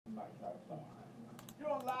You're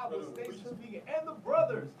on live with Station Vegan and the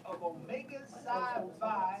brothers of Omega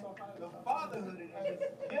Sci-Fi, the Fatherhood Edition.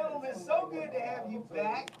 Gentlemen, so good to have you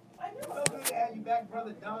back. So good to have you back,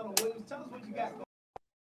 Brother Donald Williams. Tell us what you got going.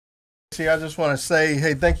 See, I just want to say,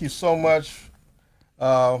 hey, thank you so much.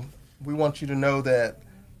 We want you to know that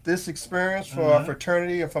this experience for our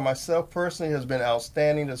fraternity and for myself personally has been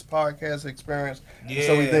outstanding, this podcast experience. Yeah.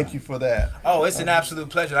 So we thank you for that. Oh, it's an absolute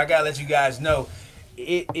pleasure. I got to let you guys know,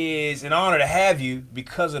 it is an honor to have you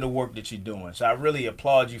because of the work that you're doing. So I really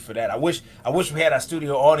applaud you for that. I wish we had our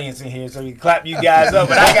studio audience in here so we could clap you guys up,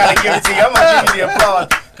 but I got to give it to you. I'm going to give you the applause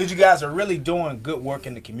because you guys are really doing good work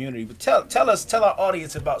in the community. But tell our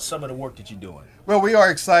audience about some of the work that you're doing. Well, we are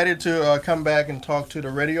excited to come back and talk to the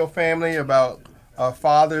radio family about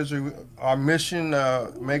fathers. Our mission,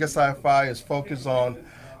 Mega Sci-Fi, is focused on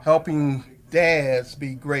helping dads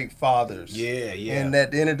be great fathers. Yeah. And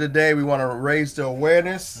at the end of the day, we want to raise the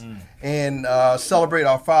awareness and celebrate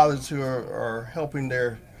our fathers who are helping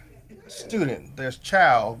their student, their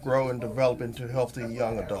child, grow and develop into healthy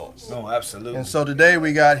young adults. Oh, absolutely. And so today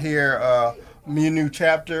we got here a new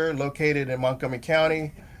chapter located in Montgomery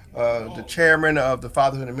County. The chairman of the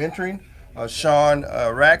Fatherhood and Mentoring, Sean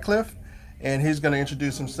Radcliffe, and he's going to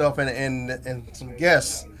introduce himself and some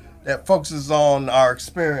guests that focuses on our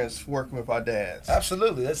experience working with our dads.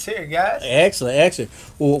 Absolutely. Let's hear it, guys. Excellent.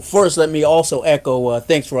 Well, first, let me also echo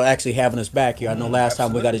thanks for actually having us back here. I know last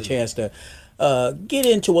time we got a chance to get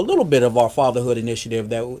into a little bit of our fatherhood initiative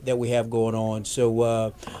that we have going on.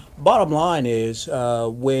 So bottom line is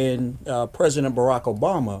when President Barack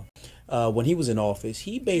Obama, when he was in office,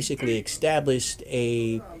 he basically established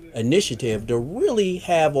a initiative to really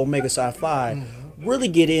have Omega Sci-Fi really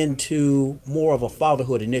get into more of a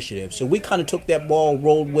fatherhood initiative. So we kind of took that ball,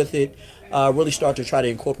 rolled with it, really started to try to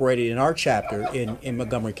incorporate it in our chapter in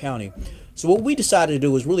Montgomery County. So what we decided to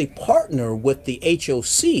do is really partner with the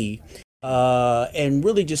HOC and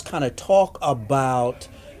really just kind of talk about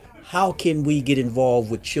how can we get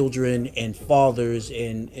involved with children and fathers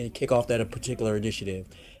and kick off that particular initiative.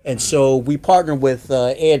 And so we partnered with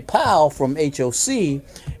Ed Powell from HOC,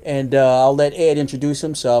 and I'll let Ed introduce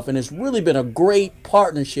himself. And it's really been a great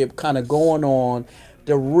partnership kind of going on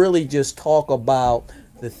to really just talk about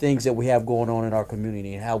the things that we have going on in our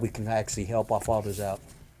community and how we can actually help our fathers out.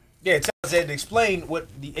 Yeah, tell us, Ed, explain what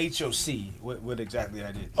the HOC, what exactly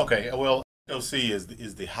that is. Okay, well, HOC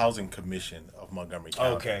is the Housing Commission of Montgomery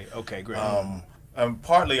County. Okay, great.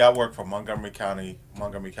 Partly I work for Montgomery County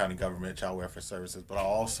Government Child Welfare Services, but I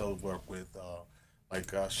also work with,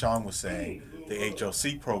 like Sean was saying, the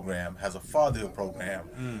HOC program has a fatherhood program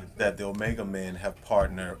that the Omega men have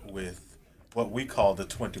partnered with what we call the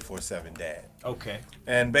 24/7 dad. Okay.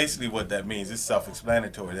 And basically what that means is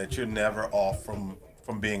self-explanatory, that you're never off from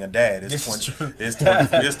being a dad. It's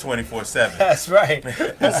 24/7. That's right.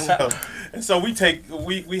 and so we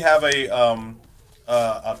have a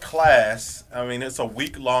class. I mean, it's a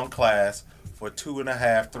week-long class for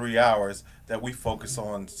 2.5, 3 hours that we focus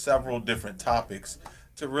on several different topics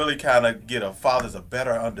to really kind of get fathers a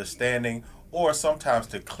better understanding, or sometimes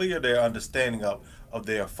to clear their understanding of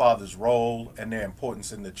their father's role and their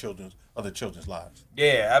importance in the children's lives.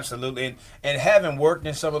 Yeah, absolutely. And having worked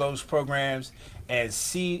in some of those programs and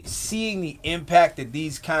seeing the impact that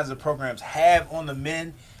these kinds of programs have on the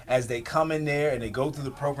men as they come in there and they go through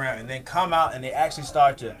the program and then come out and they actually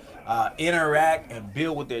start to interact and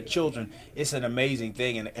build with their children, it's an amazing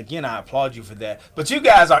thing. And again, I applaud you for that. But you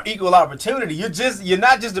guys are equal opportunity. You're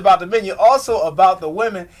not just about the men, you're also about the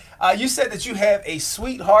women. You said that you have a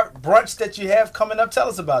sweetheart brunch that you have coming up. Tell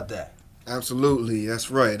us about that. Absolutely,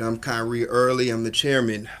 that's right. I'm Kyrie Early. I'm the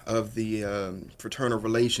chairman of the Fraternal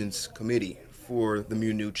Relations Committee for the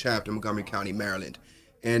new chapter, Montgomery County, Maryland.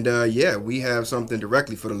 And yeah, we have something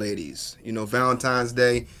directly for the ladies. You know, Valentine's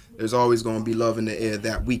Day, there's always going to be love in the air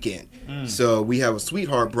that weekend. So we have a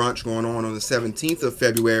sweetheart brunch going on the 17th of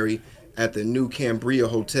February at the new Cambria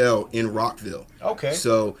Hotel in Rockville. Okay.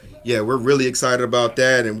 So yeah, we're really excited about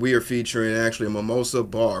that, and we are featuring actually a mimosa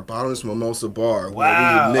bar, bottomless mimosa bar.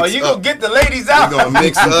 Wow. Are you going to get the ladies out? We're going to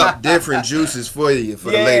mix up different juices for the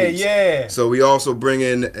ladies. Yeah. So we also bring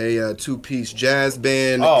in a two-piece jazz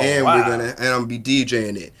band, and wow. I'm going to be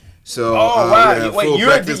DJing it. So, wow. Wait,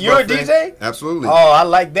 you're a DJ? Absolutely. Oh, I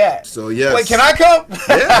like that. So, yes. Wait, can I come?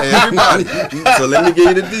 Yeah, everybody. So let me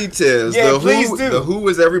give you the details. Yeah, please do. The who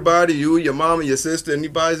is everybody, you, your mama, your sister,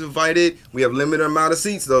 anybody's invited. We have limited amount of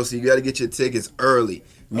seats, though, so you got to get your tickets early.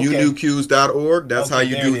 MewNewQs.org, that's how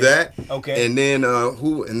you do that. Okay. And then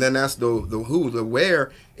that's the who. The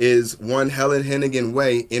where is 1 Helen Hennigan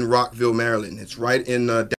Way in Rockville, Maryland. It's right in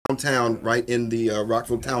downtown downtown, right in the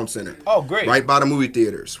Rockville Town Center. Oh, great. Right by the movie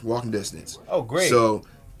theaters, walking distance. Oh, great. So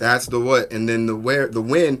that's the what. And then the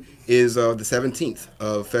when is the 17th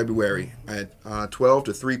of February at 12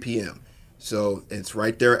 to 3 p.m. So it's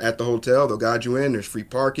right there at the hotel. They'll guide you in. There's free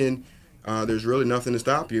parking. There's really nothing to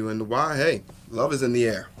stop you. And the why, hey, love is in the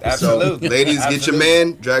air. Absolutely. So, ladies, get your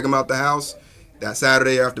Absolutely. man, drag him out the house. That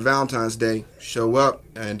Saturday after Valentine's Day, show up.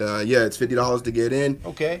 And it's $50 to get in.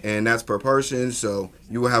 Okay. And that's per person. So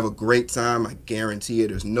you will have a great time. I guarantee it.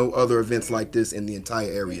 There's no other events like this in the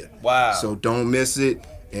entire area. Wow. So don't miss it.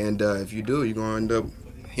 And if you do, you're going to end up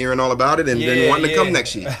hearing all about it and then wanting to come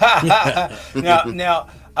next year. Now,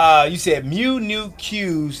 you said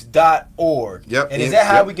MewNewQs.org. Yep. And is that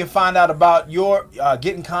how we can find out about your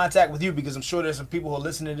get in contact with you? Because I'm sure there's some people who are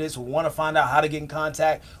listening to this who want to find out how to get in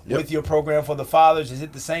contact with your program for the fathers. Is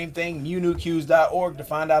it the same thing, MewNewQs.org, to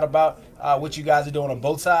find out about what you guys are doing on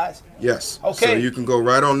both sides? Yes. Okay. So you can go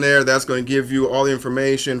right on there. That's going to give you all the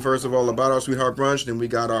information, first of all, about our Sweetheart Brunch. Then we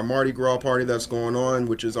got our Mardi Gras party that's going on,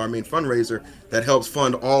 which is our main fundraiser that helps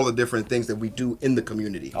fund all the different things that we do in the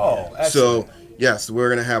community. Oh, excellent. So, yes, we're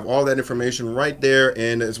going to have all that information right there,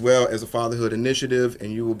 and as well as a fatherhood initiative,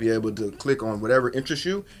 and you will be able to click on whatever interests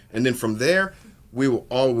you. And then from there, we will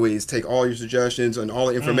always take all your suggestions and all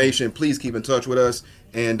the information. Please keep in touch with us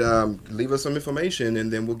and leave us some information,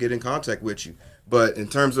 and then we'll get in contact with you. But in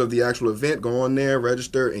terms of the actual event, go on there,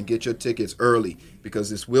 register, and get your tickets early because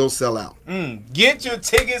this will sell out. Get your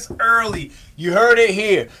tickets early. You heard it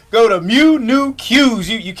here. Go to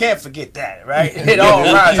MewNewQs. You can't forget that, right? It all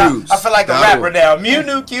rhymes. I feel like a rapper now.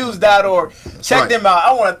 MewNewQs.org. Check them out.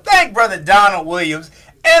 I want to thank Brother Donald Williams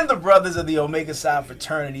and the brothers of the Omega Psi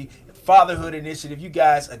Fraternity Fatherhood Initiative. You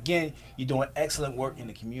guys, again, you're doing excellent work in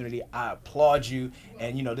the community. I applaud you.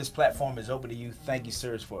 And, this platform is open to you. Thank you,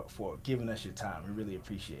 sirs, for giving us your time. We really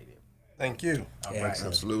appreciate it. Thank you. All right.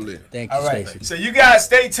 Absolutely. Thank you, All right. Stacey. So you guys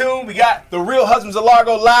stay tuned. We got The Real Husbands of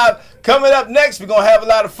Largo live coming up next. We're going to have a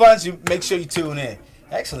lot of fun. So make sure you tune in.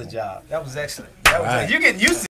 Excellent job. That was excellent. You get used to